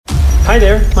Hi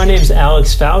there, my name is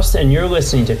Alex Faust, and you're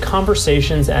listening to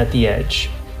Conversations at the Edge.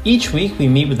 Each week, we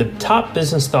meet with a top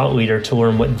business thought leader to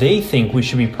learn what they think we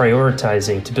should be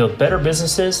prioritizing to build better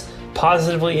businesses,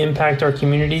 positively impact our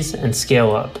communities, and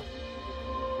scale up.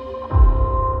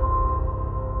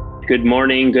 Good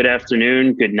morning, good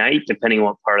afternoon, good night, depending on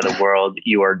what part of the world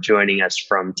you are joining us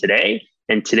from today.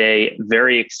 And today,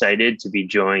 very excited to be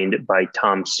joined by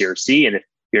Tom Searcy. And if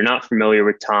you're not familiar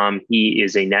with Tom, he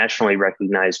is a nationally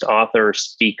recognized author,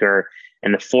 speaker,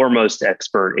 and the foremost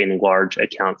expert in large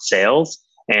account sales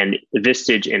and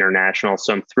Vistage International.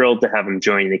 So I'm thrilled to have him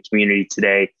join the community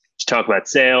today to talk about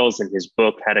sales and his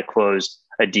book, How to Close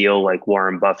a Deal Like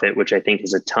Warren Buffett, which I think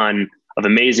is a ton of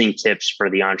amazing tips for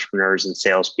the entrepreneurs and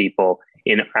salespeople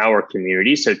in our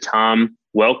community. So Tom,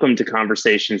 welcome to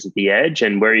Conversations at the Edge.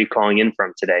 And where are you calling in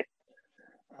from today?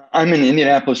 I'm in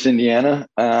Indianapolis, Indiana,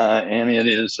 and it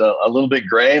is a little bit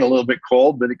gray and a little bit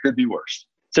cold, but it could be worse.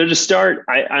 So to start,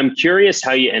 I'm curious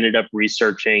how you ended up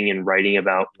researching and writing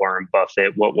about Warren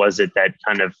Buffett. What was it that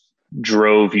kind of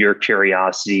drove your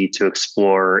curiosity to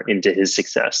explore into his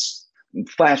success?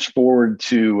 Flash forward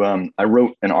to, I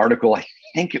wrote an article, I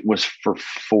think it was for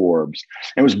Forbes.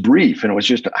 It was brief, and it was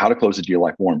just how to close a deal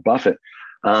like Warren Buffett.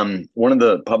 One of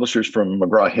the publishers from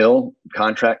McGraw-Hill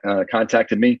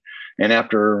contacted me. And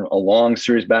after a long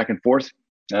series back and forth,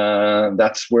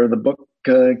 that's where the book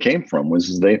came from.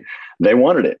 Was they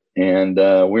wanted it, and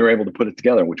we were able to put it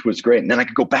together, which was great. And then I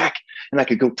could go back and I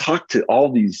could go talk to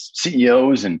all these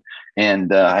CEOs,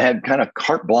 and I had kind of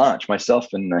carte blanche. Myself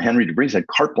and Henry DeVries had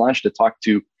carte blanche to talk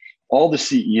to all the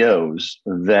CEOs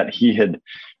that he had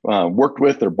worked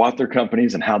with or bought their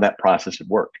companies, and how that process had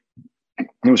worked.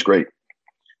 It was great.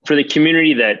 For the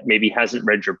community that maybe hasn't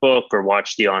read your book or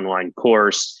watched the online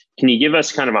course, can you give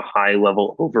us kind of a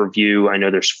high-level overview? I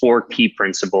know there's 4 key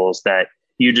principles that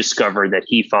you discovered that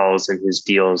he follows in his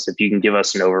deals. If you can give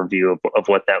us an overview of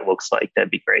what that looks like, that'd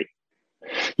be great.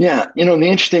 Yeah, the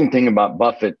interesting thing about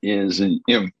Buffett is,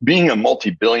 being a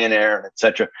multi-billionaire, et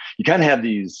cetera, you kind of have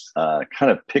these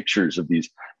kind of pictures of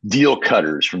these deal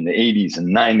cutters from the 80s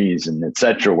and 90s and et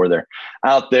cetera, where they're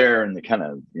out there and they kind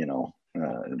of,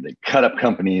 they cut up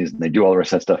companies and they do all the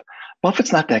rest of that stuff.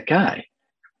 Buffett's not that guy.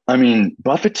 I mean,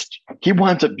 he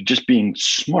winds up just being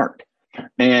smart.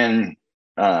 And,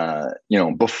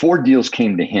 before deals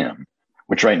came to him,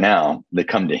 which right now they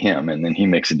come to him and then he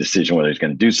makes a decision whether he's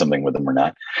going to do something with them or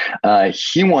not.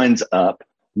 He winds up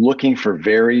looking for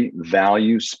very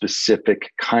value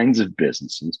specific kinds of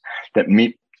businesses that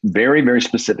meet very, very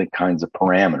specific kinds of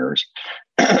parameters.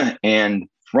 And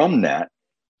from that,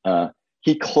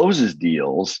 he closes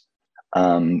deals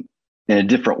in a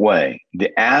different way.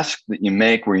 The ask that you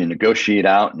make where you negotiate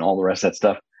out and all the rest of that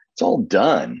stuff, it's all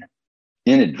done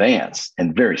in advance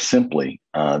and very simply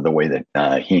the way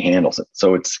that he handles it.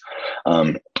 So it's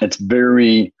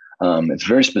very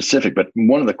specific. But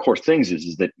one of the core things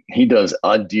is that he does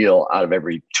a deal out of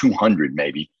every 200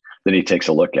 maybe that he takes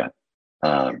a look at.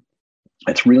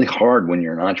 It's really hard when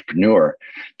you're an entrepreneur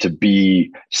to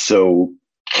be so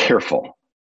careful,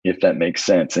 if that makes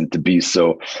sense, and to be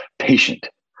so patient.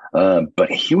 But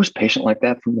he was patient like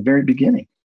that from the very beginning.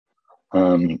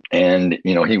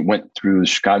 He went through the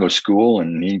Chicago school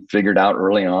and he figured out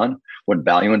early on what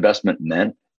value investment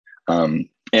meant.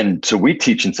 And so we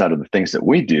teach inside of the things that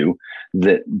we do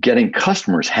that getting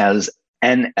customers has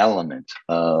an element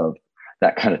of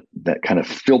that kind of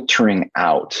filtering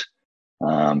out,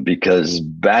 because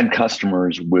bad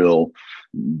customers will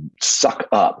suck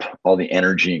up all the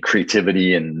energy and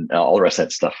creativity and all the rest of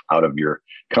that stuff out of your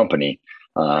company.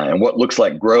 And what looks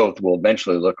like growth will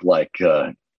eventually look like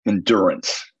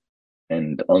endurance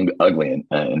and ugly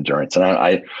endurance. And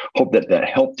I hope that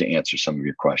helped to answer some of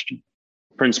your question.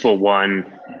 Principle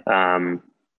 1,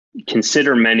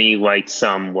 consider many like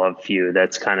some, love few.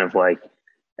 That's kind of like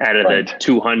out of the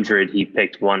 200, he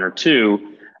picked 1 or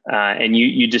 2. And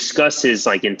you discuss his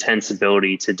like intense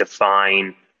ability to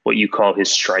define what you call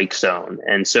his strike zone.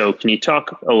 And so can you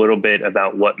talk a little bit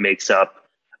about what makes up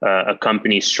a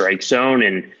company's strike zone,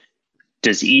 and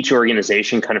does each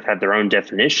organization kind of have their own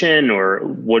definition, or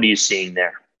what are you seeing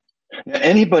there?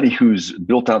 Anybody who's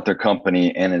built out their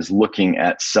company and is looking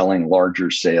at selling larger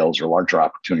sales or larger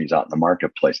opportunities out in the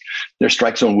marketplace, their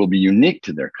strike zone will be unique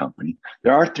to their company.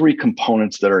 There are 3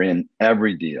 components that are in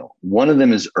every deal. One of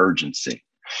them is urgency.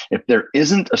 If there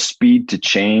isn't a speed to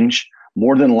change,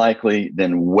 more than likely,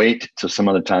 then wait till some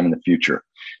other time in the future.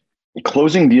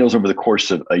 Closing deals over the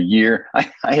course of a year.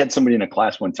 I had somebody in a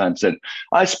class one time said,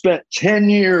 I spent 10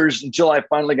 years until I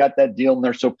finally got that deal, and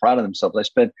they're so proud of themselves. I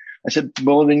said,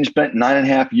 well, then you spent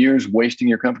 9.5 years wasting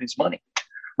your company's money.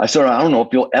 I said, I don't know if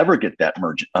you'll ever get that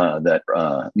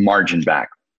margin back.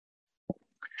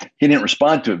 He didn't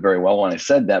respond to it very well when I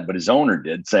said that, but his owner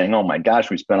did, saying, oh my gosh,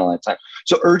 we spent all that time.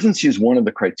 So urgency is one of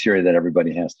the criteria that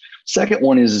everybody has. Second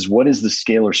one is what is the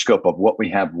scale or scope of what we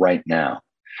have right now?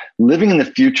 Living in the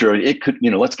future, it could,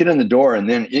 let's get in the door and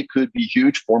then it could be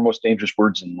huge. Four most dangerous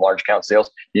words in large account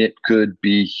sales. It could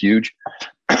be huge.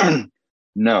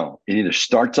 No, it either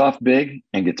starts off big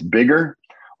and gets bigger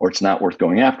or it's not worth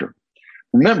going after.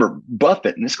 Remember,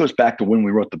 Buffett, and this goes back to when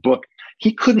we wrote the book,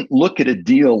 he couldn't look at a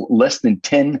deal less than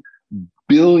 $10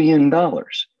 billion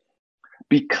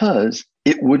because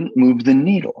it wouldn't move the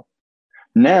needle.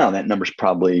 Now that number's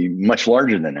probably much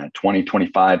larger than that, 20,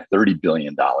 25, $30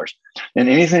 billion. And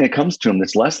anything that comes to him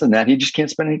that's less than that, he just can't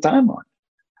spend any time on.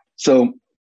 So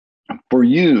for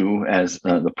you as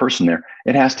the person there,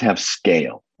 it has to have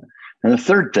scale. And the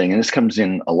third thing, and this comes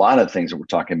in a lot of things that we're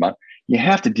talking about, you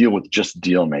have to deal with just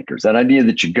deal makers. That idea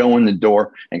that you go in the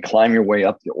door and climb your way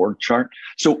up the org chart.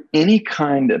 So any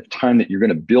kind of time that you're going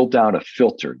to build out a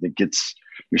filter that gets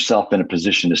yourself in a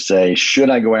position to say, should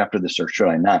I go after this or should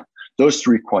I not? Those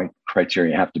three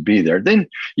criteria have to be there. Then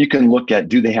you can look at,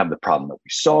 do they have the problem that we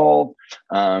solve?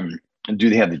 Do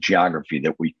they have the geography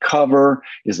that we cover?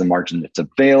 Is the margin that's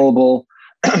available?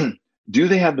 Do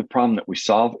they have the problem that we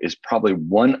solve is probably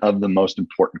one of the most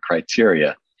important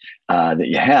criteria that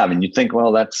you have. And you think,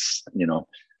 well, that's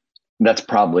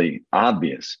probably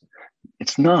obvious.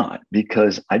 It's not,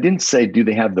 because I didn't say, do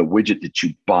they have the widget that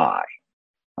you buy?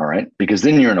 All right. Because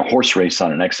then you're in a horse race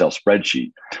on an Excel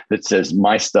spreadsheet that says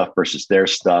my stuff versus their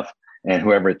stuff. And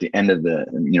whoever at the end of the,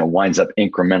 winds up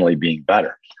incrementally being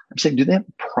better. I'm saying, do they have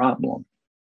a problem,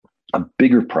 a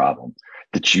bigger problem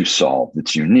that you solve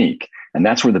that's unique? And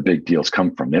that's where the big deals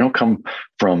come from. They don't come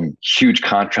from huge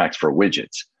contracts for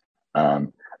widgets.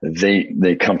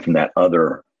 They come from that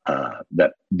other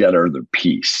other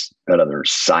piece, that other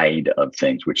side of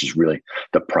things, which is really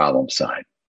the problem side.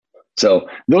 So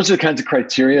those are the kinds of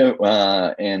criteria,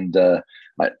 and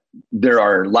there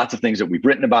are lots of things that we've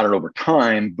written about it over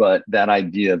time. But that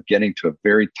idea of getting to a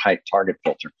very tight target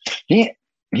filter,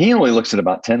 he only looks at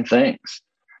about 10 things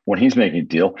when he's making a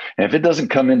deal, and if it doesn't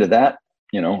come into that,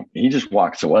 he just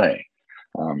walks away.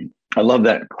 I love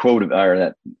that quote or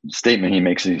that statement he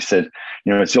makes. He said,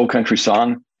 it's the old country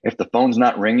song. If the phone's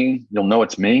not ringing, you'll know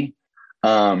it's me.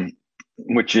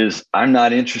 Which is, I'm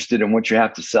not interested in what you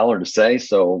have to sell or to say,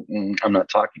 so I'm not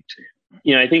talking to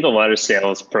you. I think a lot of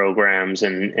sales programs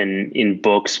and in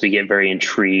books, we get very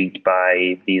intrigued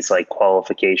by these like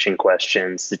qualification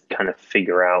questions to kind of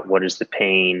figure out what is the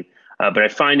pain. But I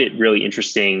find it really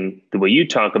interesting the way you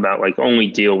talk about like only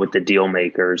deal with the deal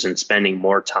makers and spending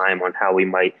more time on how we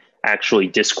might actually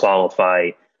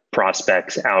disqualify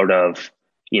prospects out of,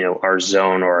 our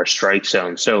zone or our strike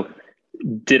zone. So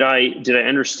did I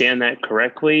understand that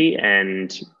correctly?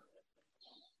 And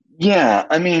yeah,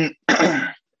 I mean,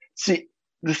 see,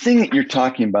 the thing that you're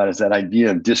talking about is that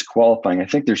idea of disqualifying. I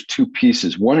think there's two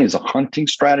pieces. One is a hunting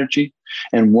strategy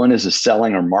and one is a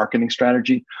selling or marketing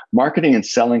strategy. Marketing and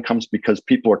selling comes because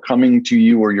people are coming to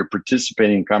you or you're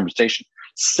participating in conversation.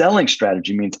 Selling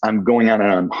strategy means I'm going out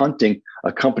and I'm hunting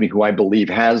a company who I believe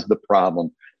has the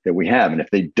problem that we have. And if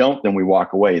they don't, then we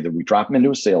walk away. Then we drop them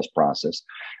into a sales process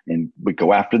and we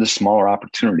go after the smaller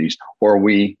opportunities, or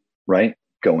we,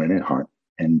 go in and hunt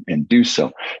and do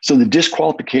so. So the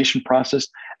disqualification process,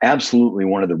 absolutely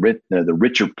one of the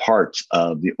richer parts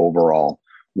of the overall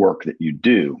work that you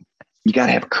do. You got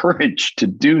to have courage to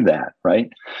do that, right?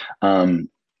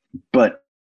 But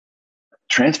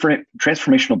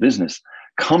transformational business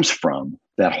comes from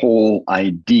that whole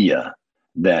idea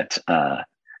that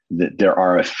that there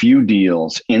are a few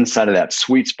deals inside of that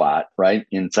sweet spot, right?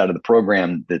 Inside of the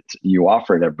program that you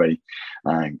offer at everybody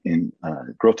in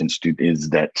Growth Institute is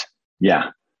that,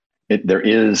 there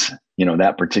is,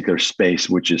 that particular space,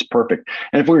 which is perfect.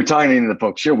 And if we were talking to the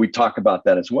folks here, we talk about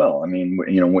that as well. I mean,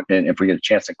 and if we get a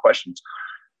chance at questions,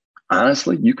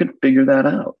 honestly, you can figure that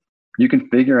out. You can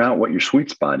figure out what your sweet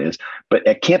spot is, but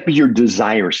it can't be your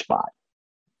desire spot.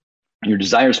 Your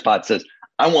desire spot says,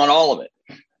 I want all of it.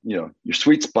 Your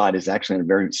sweet spot is actually in a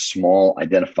very small,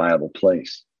 identifiable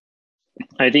place.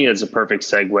 I think that's a perfect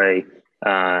segue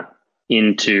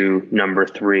into number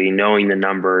 3, knowing the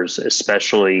numbers,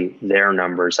 especially their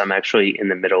numbers. I'm actually in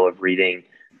the middle of reading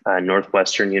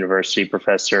Northwestern University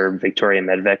professor Victoria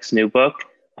Medvec's new book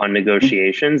on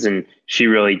negotiations. And she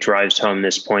really drives home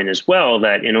this point as well,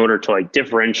 that in order to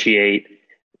differentiate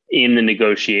in the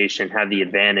negotiation, have the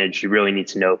advantage, you really need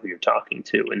to know who you're talking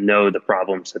to and know the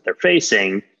problems that they're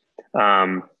facing.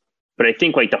 But I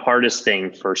think the hardest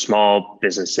thing for small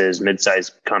businesses,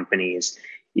 mid-sized companies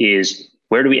is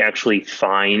where do we actually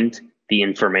find the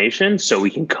information so we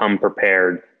can come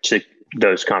prepared to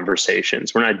those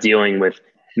conversations? We're not dealing with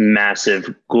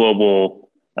massive global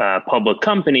public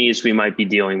companies. We might be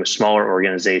dealing with smaller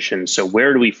organizations. So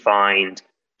where do we find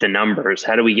the numbers?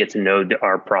 How do we get to know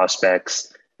our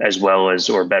prospects as well as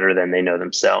or better than they know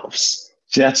themselves?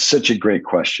 See, that's such a great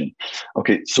question.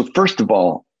 Okay, so first of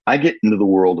all, I get into the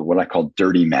world of what I call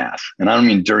dirty math. And I don't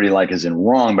mean dirty like as in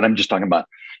wrong, but I'm just talking about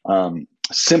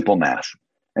simple math.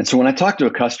 And so when I talk to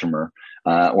a customer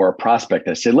or a prospect,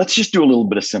 I say, let's just do a little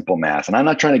bit of simple math. And I'm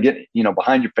not trying to get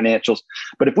behind your financials,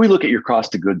 but if we look at your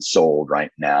cost of goods sold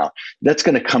right now, that's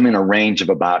going to come in a range of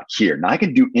about here. Now I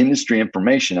can do industry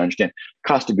information. I understand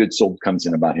cost of goods sold comes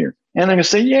in about here. And I'm going to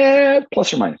say, yeah,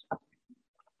 plus or minus.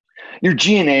 Your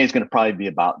G&A is going to probably be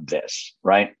about this,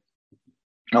 right?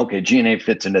 Okay, G&A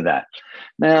fits into that.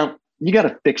 Now, you got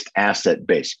a fixed asset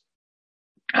base.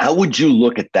 How would you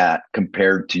look at that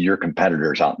compared to your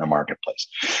competitors out in the marketplace?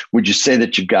 Would you say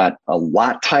that you've got a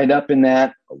lot tied up in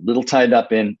that, a little tied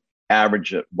up in,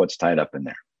 average of what's tied up in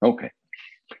there? Okay.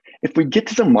 If we get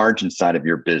to the margin side of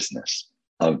your business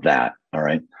of that, all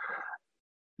right,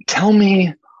 tell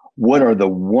me what are the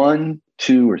 1,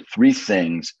 2, or 3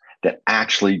 things that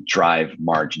actually drive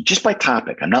margin, just by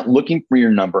topic. I'm not looking for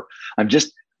your number. I'm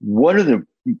just, what are the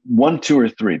 1, 2, or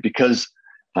 3? Because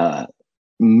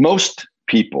most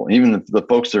people, even the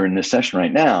folks that are in this session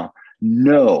right now,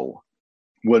 know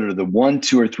what are the 1,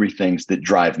 2, or 3 things that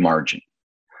drive margin.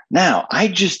 Now, I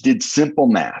just did simple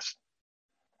math.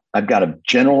 I've got a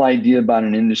general idea about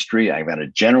an industry. I've got a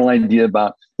general idea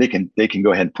about, they can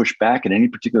go ahead and push back at any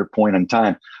particular point in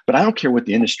time, but I don't care what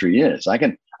the industry is.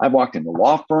 I've walked into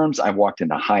law firms. I've walked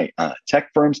into high tech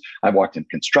firms. I've walked in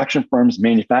construction firms,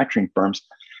 manufacturing firms.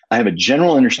 I have a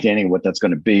general understanding of what that's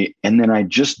going to be. And then I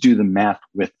just do the math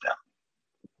with them.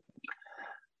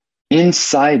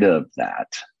 Inside of that,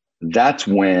 that's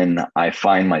when I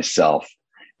find myself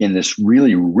in this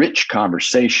really rich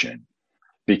conversation,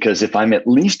 because if I'm at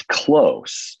least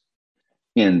close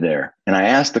in there and I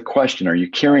ask the question, are you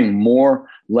carrying more,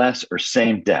 less, or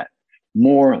same debt?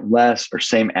 More, less, or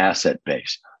same asset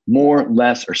base? More,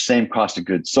 less, or same cost of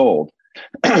goods sold?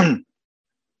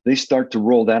 They start to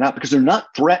roll that out because they're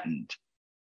not threatened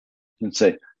and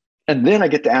say, and then I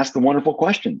get to ask the wonderful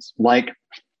questions like,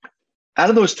 out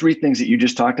of those 3 things that you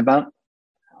just talked about,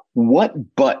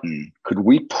 what button could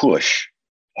we push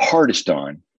hardest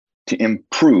on to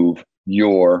improve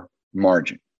your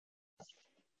margin?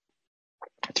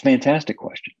 It's a fantastic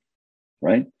question,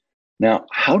 right? Now,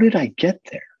 how did I get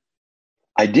there?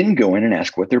 I didn't go in and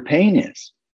ask what their pain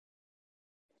is.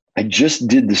 I just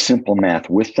did the simple math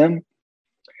with them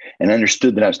and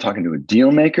understood that I was talking to a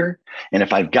deal maker. And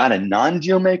if I've got a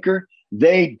non-deal maker,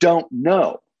 they don't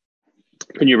know.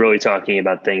 And you're really talking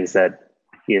about things that,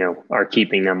 are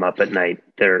keeping them up at night.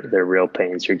 They're real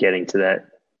pains. You're getting to that.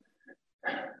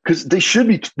 Because they should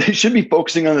be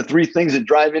focusing on the 3 things that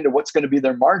drive into what's going to be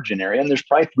their margin area. And there's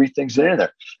probably 3 things that are in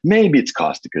there. Maybe it's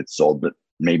cost of goods sold, but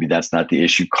maybe that's not the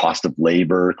issue. Cost of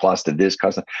labor, cost of this,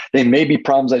 cost of, they may be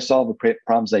problems I solve or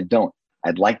problems I don't.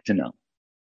 I'd like to know.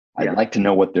 I'd like to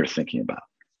know what they're thinking about.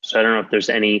 So I don't know if there's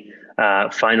any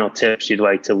final tips you'd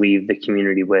like to leave the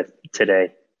community with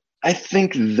today. I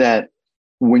think that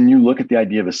when you look at the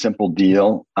idea of a simple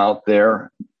deal out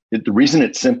there, the reason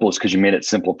it's simple is because you made it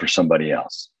simple for somebody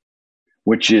else,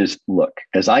 which is, look,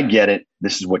 as I get it,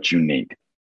 this is what you need.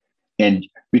 And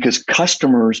because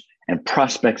customers and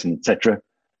prospects and et cetera,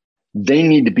 they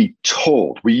need to be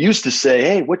told. We used to say,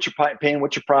 hey, what's your pain?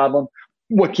 What's your problem?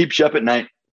 What keeps you up at night?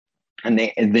 And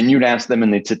then you'd ask them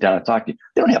and they'd sit down and talk to you.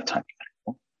 They don't have time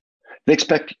for that. They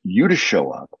expect you to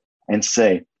show up and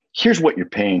say, here's what you're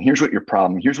paying. Here's what your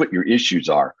problem. Here's what your issues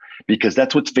are, because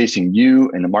that's what's facing you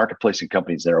and the marketplace and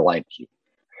companies that are like you.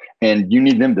 And you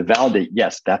need them to validate,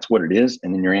 yes, that's what it is.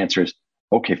 And then your answer is,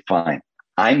 okay, fine.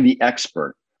 I'm the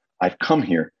expert. I've come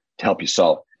here to help you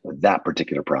solve that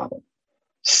particular problem.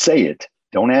 Say it.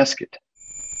 Don't ask it.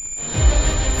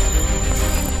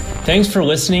 Thanks for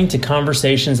listening to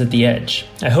Conversations at the Edge.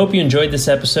 I hope you enjoyed this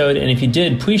episode, and if you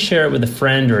did, please share it with a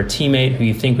friend or a teammate who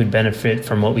you think would benefit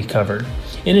from what we covered.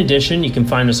 In addition, you can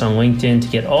find us on LinkedIn to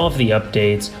get all of the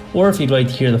updates, or if you'd like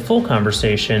to hear the full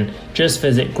conversation, just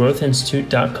visit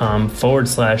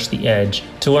growthinstitute.com/the edge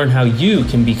to learn how you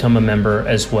can become a member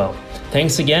as well.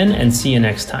 Thanks again, and see you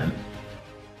next time.